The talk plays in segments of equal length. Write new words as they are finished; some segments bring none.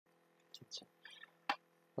আচ্ছা,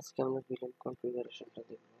 আজকে আমরা VLAN কনফিগারেশনটা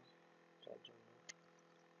দেখব। তার জন্য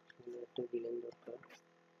একটা VLAN দরকার।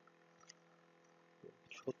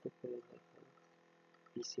 ছোট করে দেখুন,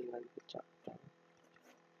 পিসি লাগবে 4টা।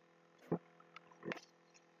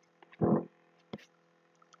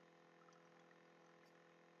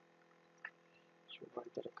 সবার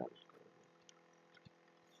দ্বারা কানেক্ট করব।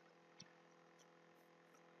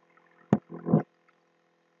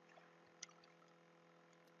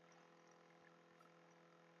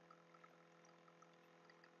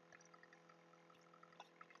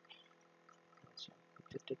 আচ্ছা,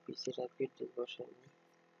 একটা পিসির আইপি অ্যাড্রেস বসাই।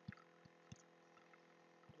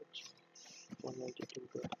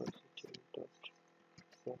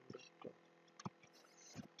 192.168.1.1.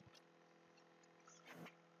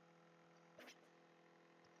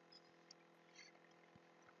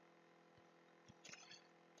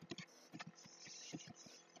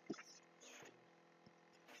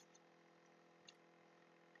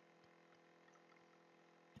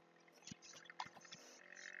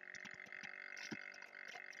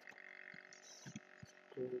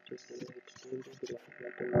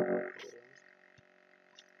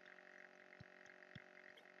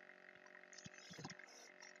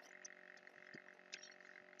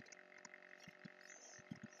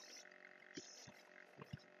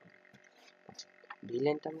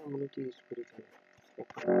 VLANটা আমরা মূলত ইউজ করি কেন?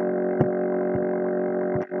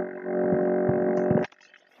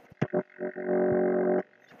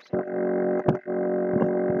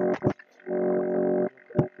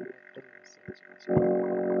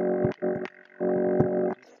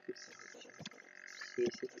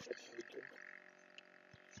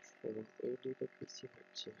 এবং এই দুইটা পিসি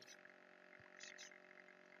হচ্ছে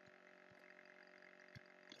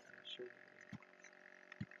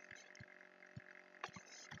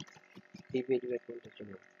ডিপার্টমেন্টের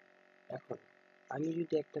জন্য। এখন আমি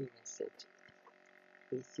যদি একটা মেসেজ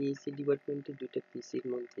এই সিএসি ডিপার্টমেন্টের দুইটা পিসির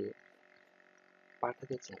মধ্যে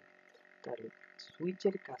পাঠাতে চাই, তাহলে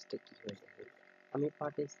সুইচের কাজটা কি হয়ে যাবে? আমি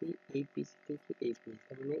পাঠাইছি এই পিসি থেকে এই পিসি,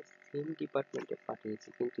 তার মানে সেম ডিপার্টমেন্টে পাঠিয়েছি,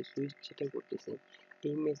 কিন্তু সুইচ যেটা করতেছে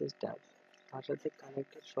এই মেসেজটা তার সাথে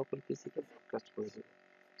কানেক্টেড সকল পিসিকে ব্রডকাস্ট করে দেবে।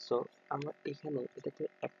 সো আমার এখানে এটাতে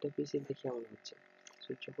একটা পিসি দেখে এমন হচ্ছে। সো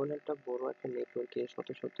যখন একটা বড় একটা নেটওয়ার্কে শত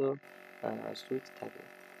শত সুইচ থাকে,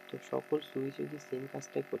 তো সকল সুইচ যদি সেম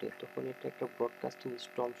কাজটা করে, তখন এটা একটা ব্রডকাস্টিং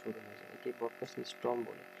স্টর্ম শুরু হয়ে যায়। একে ব্রডকাস্টিং স্টর্ম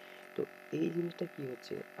বলে। তো এই জিনিসটা কি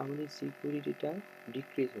হচ্ছে, আমাদের সিকিউরিটিটা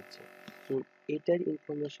ডিক্রিজ হচ্ছে। এটার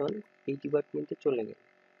ইনফরমেশন এই ডিপার্টমেন্টে চলে গেল,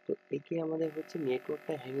 তো একে আমাদের হচ্ছে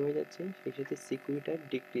নেটওয়ার্কটা হ্যাং হয়ে যাচ্ছে, সেই সাথে সিকিউরিটিটা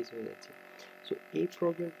ডিক্রিজ হয়ে যাচ্ছে। সো এই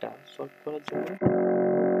প্রবলেমটা সলভ করার জন্য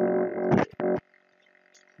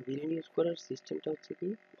ভিলেন ইউজ করার সিস্টেমটা হচ্ছে কি,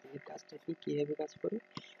 এই কাজটা কি কিভাবে কাজ করে।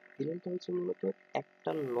 ভিলেনটা হচ্ছে মূলত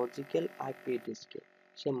একটা লজিক্যাল আইপি অ্যাড্রেসকে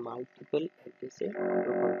সে মাল্টিপল অ্যাড্রেসে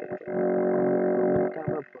রূপান্তর করে। এটা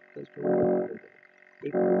আমরা ব্রডকাস্ট ডোমেইনে দেব।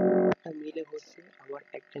 এই ডোমেইনটা মিলে হচ্ছে আমার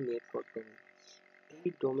একটা নেটওয়ার্ক ডোমেইন। এই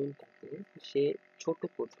ডোমেইনটাকে সে ছোট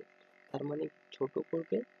করবে, তার মানে ছোট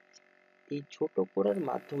করবে। এই ছোট করার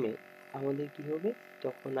মাধ্যমে আমাদের কি হবে,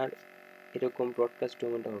 তখন আর এরকম ব্রডকাস্ট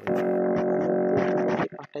ডোমেইনটা হবে না,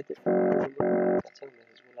 পাঠাইতে কাছে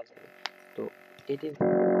মেসেজগুলো যাবে। তো এটি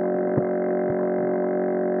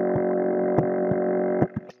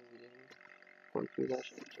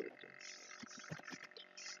কনফিগারেশন চলে যায়,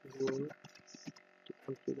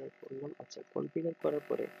 কনফিগার করলাম। আচ্ছা, কনফিগার করার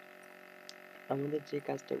পরে আমাদের যে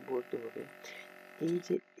কাজটা করতে হবে, এই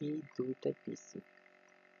যে এই দুইটা পিসি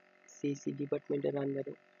সিসি ডিপার্টমেন্টের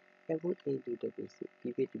আন্ডারে এবং এই দুইটা পিসি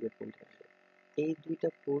বিবিএ ডিপার্টমেন্টের আন্ডারে, এই দুইটা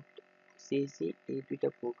পোর্ট সিএসি, এই দুইটা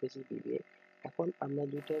পোর্ট হচ্ছে বিবিএ। এখন আমরা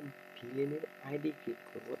দুইটা ভিলেনের আইডি ক্লিক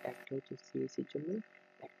করব, একটা হচ্ছে সিএসির জন্য,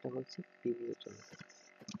 একটা হচ্ছে বিবিএর জন্য।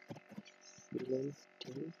 ভিলেন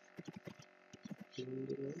 10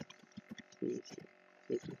 দিলাম সিএসি,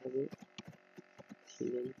 এটি হবে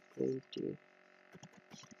ভিলেন 20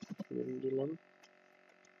 দিলাম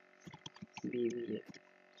বিবিএ।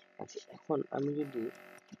 আচ্ছা, এখন আমি যদি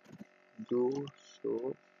ডু শো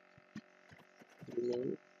ভিলেন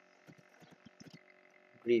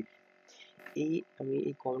ব্রিফ আমি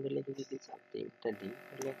এই কমান্ডে লিখে যদি সামথিংটা দিই,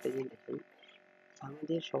 তাহলে একটা জিনিস দেখুন,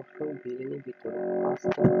 আমাদের সবসময় ভিলেনের ভিতরে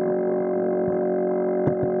 5টা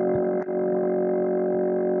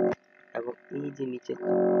এবং এই যে নিচের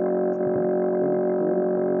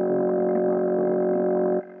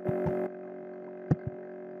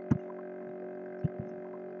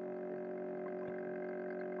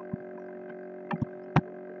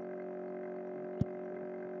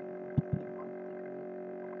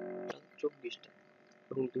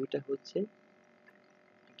এবং দুইটা হচ্ছে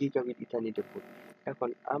গিগাবিট ইথারনেটের পোর্ট। এখন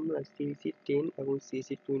আমরা CC10 এবং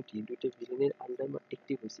CC20 দুটো ভিলেনের আন্ডার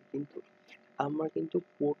অ্যাক্টিভ হয়েছি, কিন্তু আমরা কিন্তু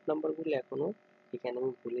পোর্ট নাম্বারগুলো এখনো এখানে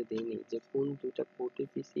আমি বলে দেইনি যে কোন দুইটা পোর্টের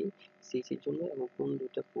পিসি সিসির জন্য এবং কোন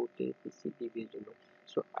দুইটা পোর্টের পিসি ডিবি এর জন্য।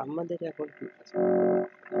 সো আমাদের এখন কি কাজ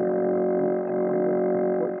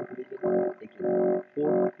করতে হবে, থেকে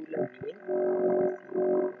পোর্টগুলো নিয়ে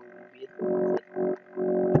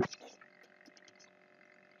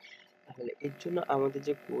তাহলে এর জন্য আমাদের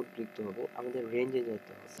যে কোড লিখতে হবে, আমাদের রেঞ্জে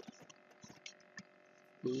যেতে হবে,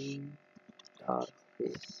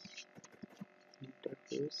 ইন্টারফেস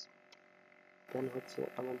ইন্টারফেস দেন হচ্ছে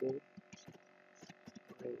আমাদের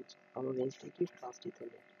রেঞ্জ। আমার রেঞ্জটা কি ফার্স্ট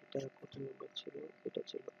ইথারনেট, এটা কত নম্বর ছিল, এটা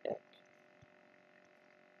ছিল 1,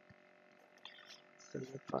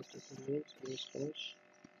 তাহলে ফার্স্ট ইথারনেট রেঞ্জ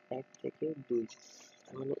 1 থেকে 2,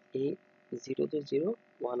 তার মানে এই 0 তো 0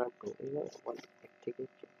 1 আর 2, এবার 1 থেকে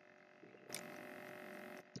 2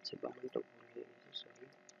 হচ্ছে বানানটা ভুল হয়ে গেছে, সরি।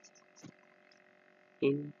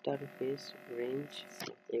 Interface range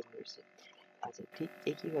average. আচ্ছা, ঠিক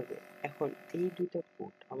একইভাবে এখন এই দুইটা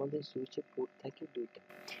পোর্ট, আমাদের সুইচে পোর্ট থাকে দুইটা,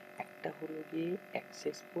 একটা হলো গিয়ে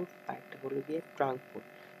অ্যাক্সেস পোর্ট আর একটা হলো গিয়ে ট্রাঙ্ক পোর্ট।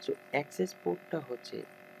 সো অ্যাক্সেস পোর্টটা হচ্ছে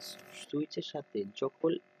সুইচের সাথে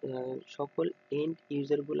সকল এন্ড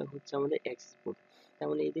ইউজারগুলো হচ্ছে আমাদের অ্যাক্সেস পোর্ট। তার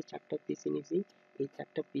মানে এই যে চারটা পিসি নিয়েছি, এই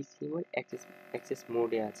চারটা পিসি আমার অ্যাক্সেস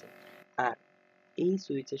মোডে আছে। আর এই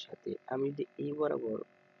সুইচের সাথে আমি যদি এই বরাবর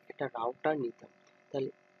একটা রাউটার নিতাম, তাহলে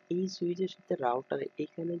এই সুইচের সাথে রাউটারে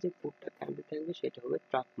এখানে যে পোর্টটা কানেক্ট থাকবে সেটা হবে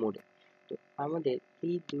ট্রাক মোডে। তো আমাদের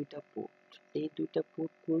এই দুইটা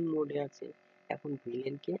পোর্ট কোন মোডে আছে, এখন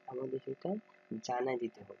ভিলেনকে আমাদের সেটা জানাই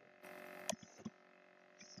দিতে হবে।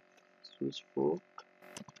 সুইচ পোর্ট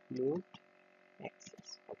মোড অ্যাক্সেস,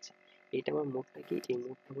 আচ্ছা এটা আমার মোডটা কি, এই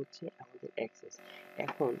মোডটা হচ্ছে আমাদের অ্যাক্সেস।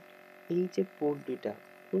 এখন এই যে পোর্ট দুইটা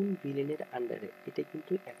কোন ভিলেনের আন্ডারে, এটা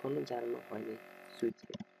কিন্তু এখনো জানানো হয়নি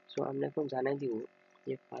সুইচকে। সো আমরা এখন জানাই দিব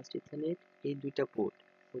যে ফার্স্ট ইথারনেট এই দুইটা পোর্ট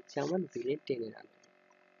হচ্ছে আমার ভিলেন 10 এর আন্ডারে।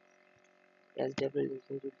 এস ডাবল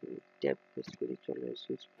লিখে যদি ট্যাব প্রেস করি চলে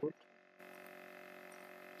switch port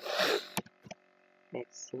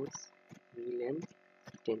access villain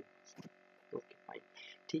 10, okay fine.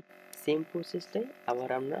 ঠিক সেম প্রসেসটাই আবার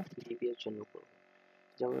আমরা ডিবি এর জন্য করব।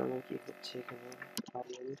 যেমন আমার কি হচ্ছে এখানে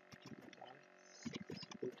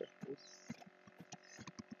ইন্টারফেস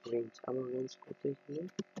রেঞ্জ, আমার রেঞ্জ কত এখানে,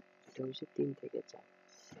 এটা হচ্ছে 3 থেকে 4,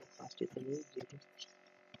 ফার্স্ট এখানে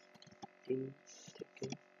 3 থেকে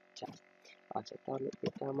 4। আচ্ছা তাহলে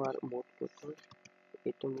এটা আমার মোড কত,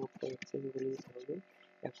 এটা মোডটা অ্যাক্সেস বলে দিতে হবে।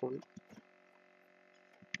 এখন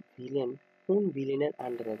ভিলেন কোন ভিলেনের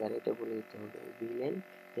আন্ডারে দাঁড়ায় এটা বলে দিতে হবে, ভিলেন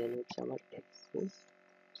দেন হচ্ছে আমার access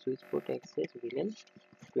switch port access villain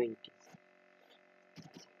 20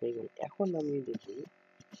 হয়ে গেল। এখন আমি দেখি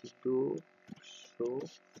ডু শো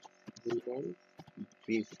ভিলেন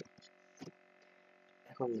ব্রিফ।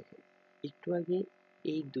 এখন দেখেন একটু আগে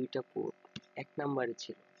এই দুইটা পোর্ট এক নাম্বারে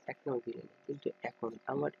ছিল, এক নম্বর ভিলেনে, কিন্তু এখন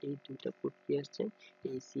আমার এই দুইটা পোর্ট কি আসছে,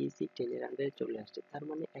 এই সিএসি 10 এর আন্ডারে চলে আসছে। তার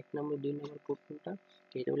মানে 1 নম্বর 2 নম্বর পোর্ট কোনটা,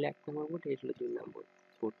 এটা হলো 1 নম্বর পোর্ট, এটা হলো 2 নম্বর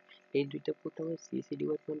পোর্ট। এই দুইটা পোর্ট আমার সিএসি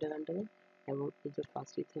ডিপার্টমেন্টের আন্ডারে, এবং এই যে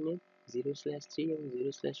ফার্স্ট ইথারনেট 0/3 এবং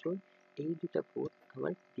 0/4 এই দুইটা পোর্ট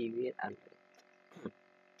আমার ডিবি এর আন্ডারে।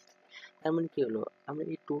 তার মানে কি হলো, আমার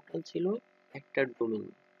এই টোটাল ছিল একটা ডোমেইন,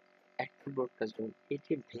 একটা ব্রডকাস্ট ডোমেইন,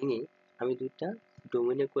 এটি ভেঙে আমি দুইটা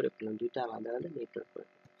ডোমেইনে করে ফেললাম, দুইটা আলাদা আলাদা নেটওয়ার্ক করে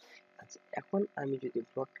ফেললাম। আচ্ছা এখন আমি যদি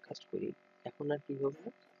ব্রডকাস্ট করি, এখন আর কি হবে,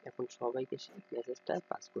 এখন সবাইকে সেই মেসেজটা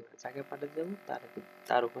পাস করবে, যাকে পাঠাতে যাবো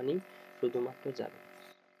তার ওখানেই শুধুমাত্র যাবে।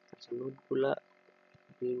 আচ্ছা নোটগুলা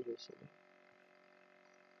গ্রিন হয়েছে,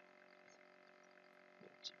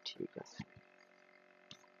 আচ্ছা ঠিক আছে,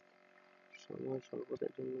 সময়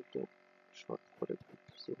স্বল্পতার জন্য একটু শর্ট করে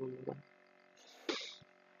করতেছি বন্ধুরা।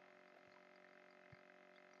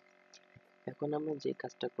 এখন আমরা যে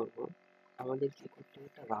কাজটা করব, আমাদের কি করতে হবে,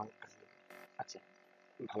 একটা রাউটার নেব। আচ্ছা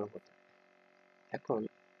ভালো কথা, এখন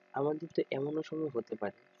আমাদের তো এমনও সময় হতে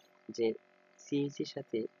পারে যে সিএসির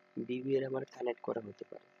সাথে বিবিএর আমার কানেক্ট করা হতে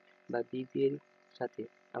পারে, বা বিবিএর সাথে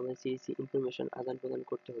আমার সিএসি ইনফরমেশন আদান প্রদান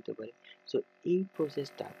করতে হতে পারে। সো এই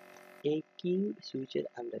প্রসেসটা একই সুইচের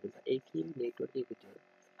আন্ডারে বা একই নেটওয়ার্কের ভিতরে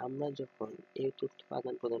আমরা যখন এই তথ্য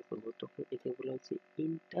আদান প্রদান করব, তখন একে বলা হচ্ছে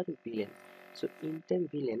inter villain. So inter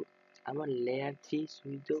villain আমার লেয়ার 3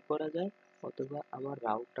 সুইচ দিয়েও করা যায়, অথবা আমার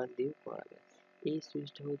রাউটার দিয়েও করা যায়। এই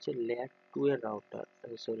সুইচটা হচ্ছে লেয়ার 2 এর রাউটার,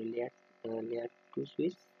 সরি লেয়ার 2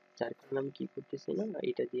 সুইচ, যার কারণে আমি কি করতেছি না,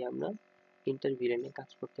 এটা দিয়ে আমরা ইন্টার ভিলেনে কাজ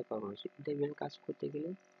করতে পারবো না। ইন্টার ভিলেন কাজ করতে গেলে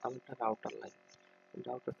আমার একটা রাউটার লাগে,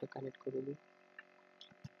 রাউটারটা কানেক্ট করে দিই।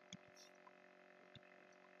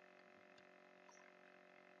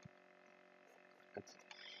 আচ্ছা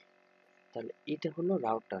তাহলে এটা হলো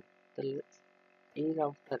রাউটার। তাহলে এই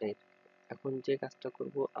রাউটারের এখন যে কাজটা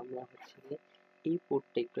করব আমরা হচ্ছে যে এই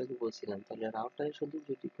পোর্টটা একটু আগে বলছিলাম, তাহলে রাউটারের সাথে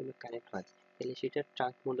যদি কোনো কানেক্ট হয় তাহলে সেটা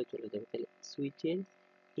ট্রাক মোডে চলে যাবে। তাহলে সুইচের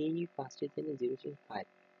এই ফার্স্টে থেকে 0.5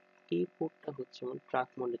 এই পোর্টটা হচ্ছে আমার ট্রাক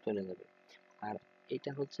মোডে চলে যাবে। আর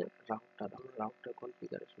এটা হচ্ছে রাউটার। আমরা রাউটার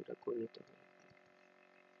কনফিগারেশনটা করে নিতে হবে।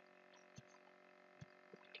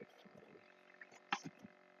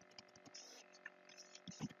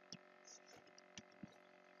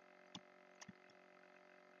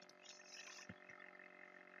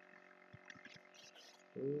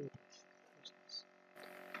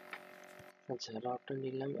 আচ্ছা, রাউটার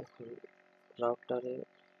নিলাম। এখন রাউটারে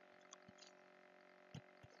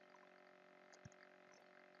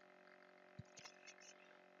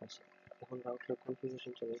আচ্ছা, এখন রাউটার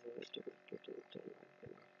কনফিগারেশন চলে যাবে। আচ্ছা,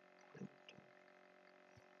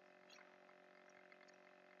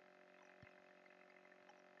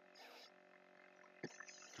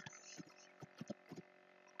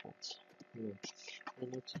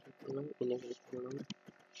 হচ্ছে কি করলাম, এনেবল করলাম।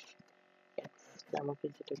 আমাকে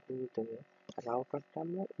যেটা করে নিতে হবে, রাউটারটা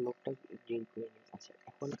আমরা লোকটা গ্রিন করে নিই। আচ্ছা,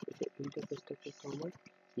 এখন এটা ইন্টারফেসটা কিন্তু আমার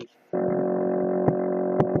কি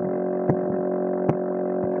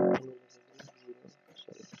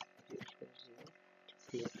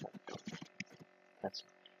আচ্ছা,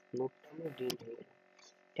 নোটটা আমার গ্রিন হয়ে গেল।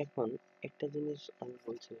 এখন একটা জিনিস আমি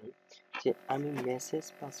বলছিলাম যে আমি মেসেজ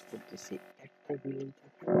পাস করতেছি একটা বিলিং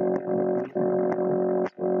থেকে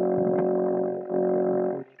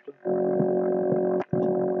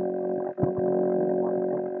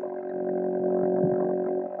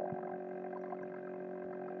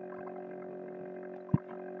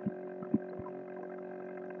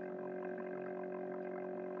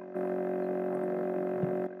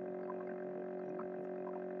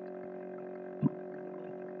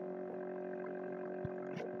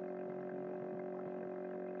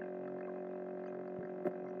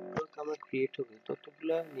আমার ক্রিয়েট হবে,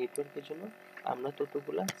 ততগুলা নেটওয়ার্কের জন্য আমরা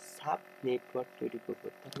ততগুলা সাব নেটওয়ার্ক তৈরি করবো,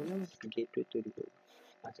 তার মানে আমরা গেটওয়ে তৈরি করবো।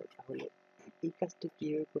 আচ্ছা, তাহলে এই কাজটা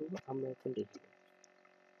কিভাবে করবো আমরা এখন দেখি।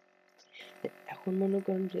 এখন মনে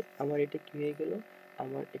করেন যে আমার এটা কি হয়ে গেল,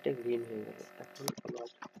 আমার এটা গ্রিন হয়ে গেল। এখন আমার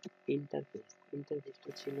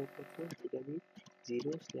ইন্টারফেসটা ছিল কত, গিগাবিট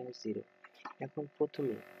 0/0। এখন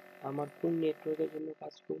প্রথমে আমার কোন নেটওয়ার্কের জন্য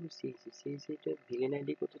কাজ করবো, সিইসিটার ভিলেন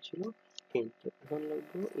আইডি কত ছিল 10। তো এখন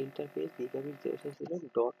লাগবো ইন্টারফেস গিগাবিট 0/0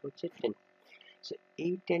 ডট হচ্ছে 10। সো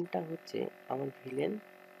এই 10টা হচ্ছে আমার ভিলেন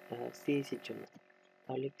সিইসির জন্য।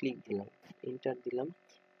 তাহলে ক্লিক দিলাম, এন্টার দিলাম।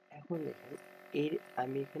 এখন দেখেন এর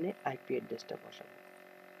আমি এখানে আইপি অ্যাড্রেসটা বসাবো।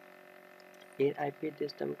 এর আইপি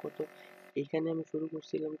অ্যাড্রেসটা আমি কত, এখানে আমি শুরু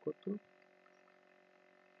করছিলাম কত,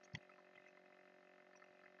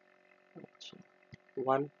 আচ্ছা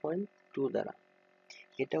 1.2 দ্বারা,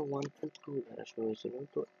 এটা 1.2 দ্বারা শুরু হয়েছিল।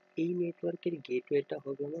 তো এই নেটওয়ার্কের গেটওয়েটা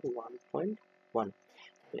হবে আমার 1.1।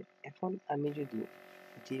 এখন আমি যদি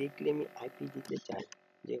ডিরেক্টলি আমি আইপি দিতে চাই,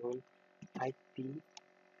 যেমন আইপি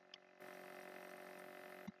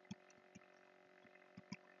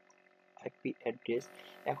অ্যাড্রেস,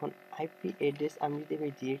 এখন আইপি অ্যাড্রেস আমি যদি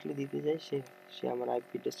ডিরেক্টলি দিতে যাই, সে আমার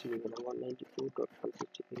আইপি অ্যাড্রেসটা নেবে না।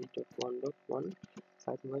 192.168.1.1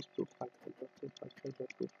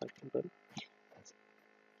 5.255.255.255.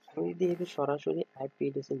 আমি যদি একে সরাসরি আইপি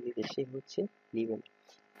অ্যাড্রেসে দিতে, সে হচ্ছে নিবে না।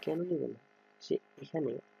 কেন নিবে না? সে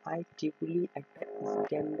এখানে আইইইই একটা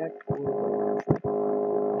স্ট্যান্ডার্ড কোড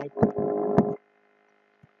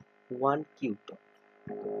ওয়ান কিউ।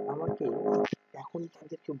 আমাকে এখন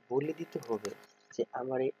তাদেরকে বলে দিতে হবে যে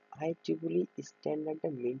আমার এই আইইইই স্ট্যান্ডার্ডটা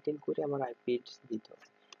মেনটেন করে আমার আইপি অ্যাড্রেস দিতে হবে।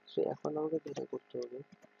 সো এখন আমাকে যেটা করতে হবে,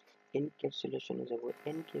 এনক্যাপসুলেশনে যাব।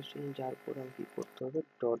 এনক্যাপসুলেশন যাওয়ার পর আমি কি করতে হবে,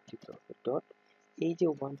 ডট দিতে হবে। ডট এই যে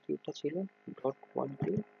ওয়ান কিউটা ছিল, ডট ওয়ান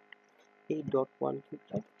কিউ, এই ডট ওয়ান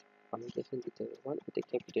কিউটা আমাকে এখন দিতে হবে। ওয়ান, এটা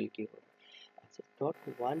ক্যাপিটাল কিউ হবে। আচ্ছা, ডট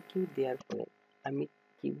ওয়ান কিউ দেওয়ার পরে আমি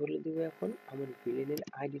কি বলে দিব, এখন আমার ভিলেনের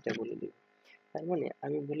আইডিটা বলে দিব। তার মানে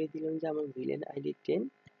আমি বলে দিলাম যে আমার ভিলেন আইডি 10,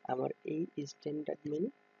 আমার এই স্ট্যান্ডার্ড মেনে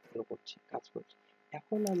ফলো করছে, কাজ করছে।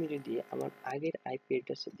 এখন আমি যদি আমার আগের আইপি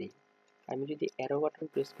অ্যাড্রেসে দিই, আমি যদি অ্যারো বাটন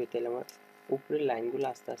প্রেস করি, তাহলে আমার উপরের লাইনগুলো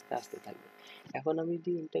আস্তে আস্তে আসতে থাকবে। এখন আমি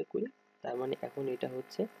যদি এন্টার করি, তার মানে এখন এটা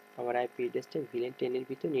হচ্ছে আমার আইপি অ্যাড্রেসটা ভিলেন 10 এর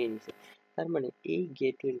ভিতর নিয়ে নিছে। তার মানে এই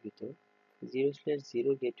গেটওয়ের ভিতর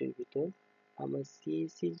 0/0 গেটওয়ের ভিতর আমার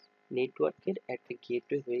সিএসসি নেটওয়ার্কের একটা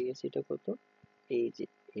গেটওয়ে হয়ে গেছে। এটা কত, এই যে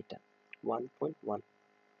এটা 1.1।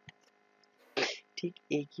 ঠিক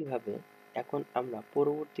একইভাবে এখন আমরা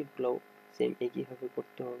পরবর্তী ব্লক সেম একইভাবে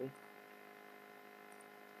করতে হবে।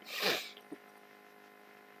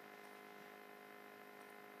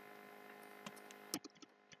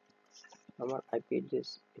 আমার আইপি অ্যাড্রেস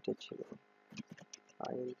এটা ছিল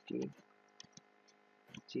INT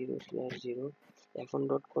 0/0, এখন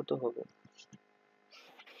ডট কত হবে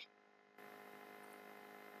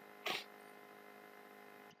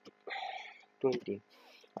 20।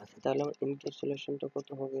 আচ্ছা, তাহলে আমার এনক্যাপসুলেশনটা কত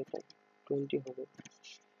হবে, এটা 20 হবে।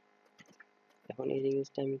 এখন এই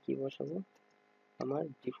রেঞ্জটা আমি কি বসাবো, আমার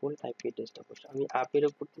ডিফল্ট আইপি অ্যাড্রেসটা বসাবো। আমি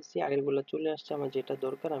আপেরও করতেছি, আগেরগুলো চলে আসছে, আমার যেটা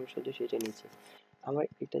দরকার আমি শুধু সেটা নিচ্ছি। আমার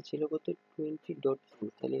এটা ছিল কত 20.2,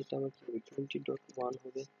 তাহলে এটা আমার কি হবে 20.1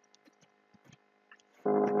 হবে।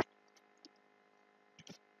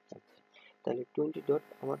 তাহলে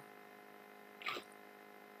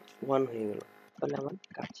 20.1 হয়ে গেল। তাহলে আমার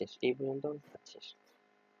কাজ শেষ, এই পর্যন্ত আমার কাজ শেষ।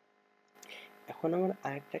 এখন আমার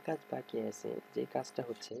আরেকটা কাজ বাকি আছে, যে কাজটা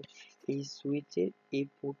হচ্ছে এই সুইচের এই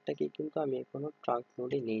পোর্টটাকে কিন্তু আমি এখনো ট্রাঙ্ক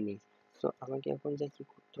মোডে নেইনি। তো আমাকে এখন যা কি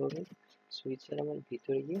করতে হবে, সুইচের আমার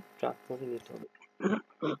ভিতরে গিয়ে ট্রাঙ্ক মোডে নিতে হবে।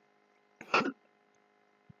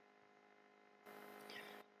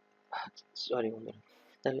 সরি বন্ধুরা,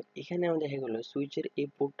 তাহলে এখানে আমার দেখা গেল সুইচের এই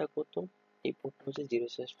পোর্টটা কত, এই পোর্টটা হচ্ছে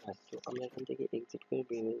 0/5। তো আমরা এখান থেকে এক্সিট করে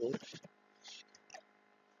বেরিয়ে যাই,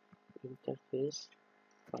 ইন্টারফেস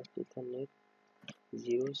পাথ ইথারনেট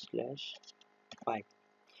 0/5।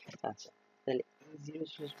 আচ্ছা, তাহলে এই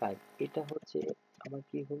 0/5 এটা হচ্ছে আমার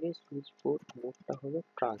কি হবে, সুইচ পোর্ট মোডটা হবে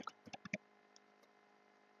ট্রাঙ্ক।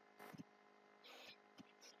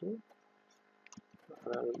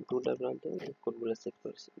 আর রুটার প্রান্তে কোডগুলো সেভ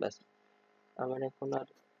করেছি, ব্যাস আমার এখন আর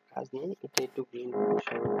কাজ নেই। এটা একটু গ্রিন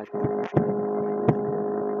সময় লাগবে।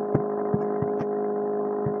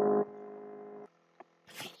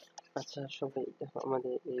 আচ্ছা সবাই দেখো,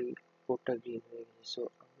 আমাদের এই পোর্টটা গ্রিন হয়ে গেছে। সো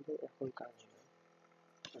আমাদের এখন কাজ হলো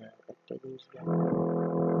একটা জিনিস,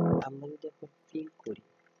 আমরা যদি এখন পিং করি,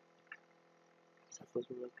 সাপোজ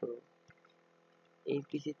মনে করো এই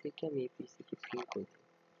পিসি থেকে আমি এই পিসি কে পিং করি,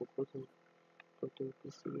 তো প্রথম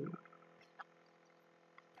পিসি,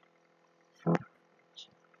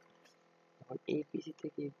 এখন এই পিসি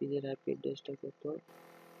থেকে এই পিসির আইপি অ্যাড্রেসটা কত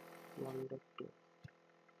 1.2,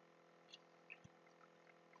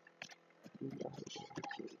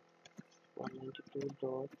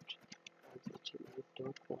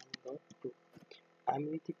 192.168.1.2। আমি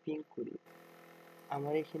যদি পিং করি,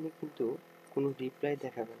 আমার এখানে কিন্তু কোনো রিপ্লাই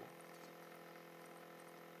দেখাবে না,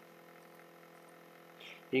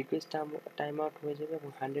 রিকোয়েস্ট টাইম আউট হয়ে যাবে এবং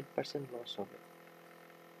 100% লস হবে।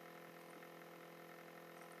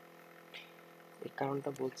 এই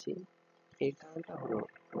কারণটা বলছি, এই কারণটা হলো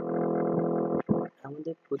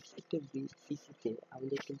আমাদের প্রত্যেকটা পিসিতে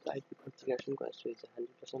আমাদের কিন্তু আইপি কনফিগারেশন করা রয়েছে,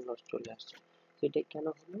 100% লস চলে আসছে। তো এটা কেন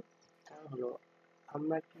হলো, কারণ হলো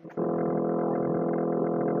আমরা কিন্তু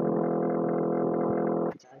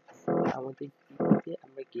আমাদের পিসিতে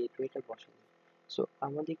আমরা গেটওয়েটা বসাই। সো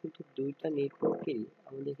আমাদের কিন্তু দুইটা নেটওয়ার্কেরই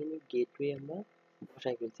আমাদের এখানে গেটওয়ে আমরা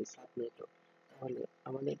বসাই ফেলছি, সাব নেটওয়ার্ক। তাহলে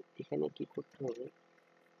আমাদের এখানে কি করতে হবে,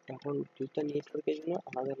 এখন দুইটা নেটওয়ার্কের জন্য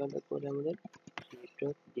আলাদা আলাদা করে আমাদের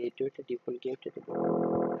নেটওয়ার্ক গেটওয়েটা ডিফল্ট গেটওয়ে দেবো।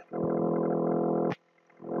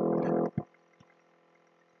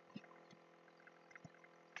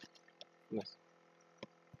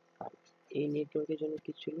 আর এই নেটওয়ার্কের জন্য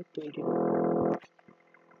কি ছিল 20,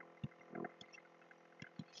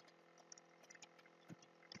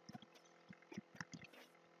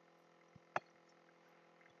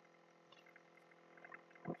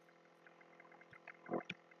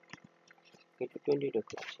 এটা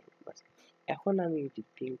 20.1 ছিল। বাস এখন আমি যদি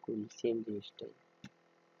পিং করি সেম জিনিসটাই,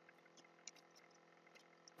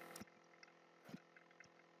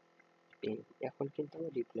 এখন কিন্তু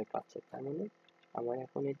আমার রিপ্লাই পাচ্ছে, তার মানে আমার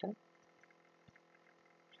এখন এটা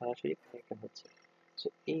সরাসরি কানেক্ট হচ্ছে। সো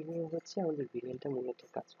এইভাবে হচ্ছে আমাদের ভিএলটা মূলত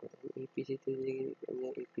কাজ করে। এই পিসিতে যদি আমরা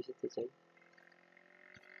এই পিসিতে যাই,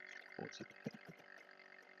 আচ্ছা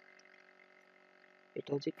এটা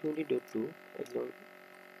হচ্ছে 20.2 এবং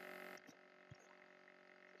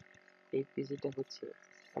এই পিসিটা হচ্ছে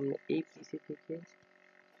আমরা এই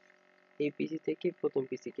পিসি থেকে প্রথম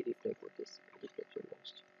পিসিকে রিপ্লাই করতেছি, রিপ্লাই চলে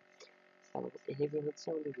আসছে। তারপর এইভাবে হচ্ছে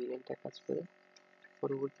আমাদের ভিএলটা কাজ করে।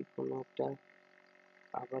 পরবর্তী কোনো একটা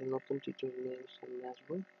আবার নতুন টিউটোরিয়ালের সামনে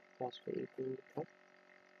আসবো। আজকে এই পর্যন্ত থাক,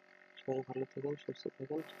 সবাই ভালো থাকুন, সুস্থ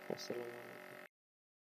থাকুন, আসসালামু আলাইকুম।